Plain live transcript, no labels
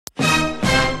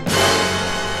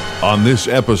On this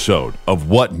episode of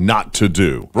What Not to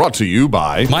Do, brought to you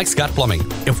by Mike Scott Plumbing.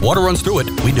 If water runs through it,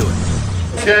 we do it.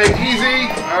 Okay,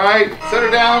 easy. All right, set her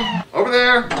down. Over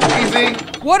there. Easy.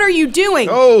 What are you doing?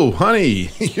 Oh, honey,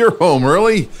 you're home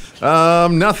early.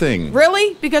 Nothing.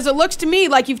 Really? Because it looks to me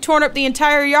like you've torn up the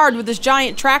entire yard with this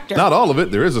giant tractor. Not all of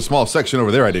it. There is a small section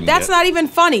over there I didn't That's get. not even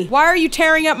funny. Why are you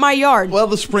tearing up my yard? Well,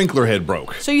 the sprinkler head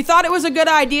broke. So you thought it was a good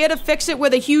idea to fix it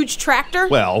with a huge tractor?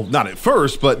 Well, not at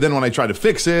first, but then when I tried to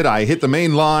fix it, I hit the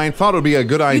main line. Thought it would be a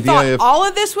good You idea thought if... all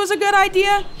of this was a good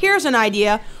idea? Here's an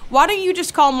idea. Why don't you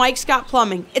just call Mike Scott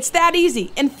Plumbing? It's that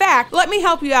easy. In fact, let me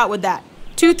help you out with that.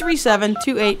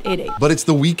 237-2888. But it's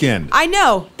the weekend. I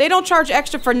know. They don't charge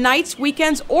extra for nights,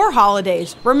 weekends, or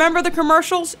holidays. Remember the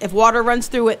commercials? If water runs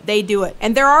through it, they do it.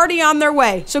 And they're already on their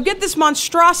way. So get this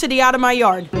monstrosity out of my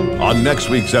yard. On next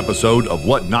week's episode of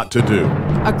What Not to Do.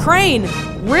 A crane?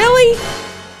 Really?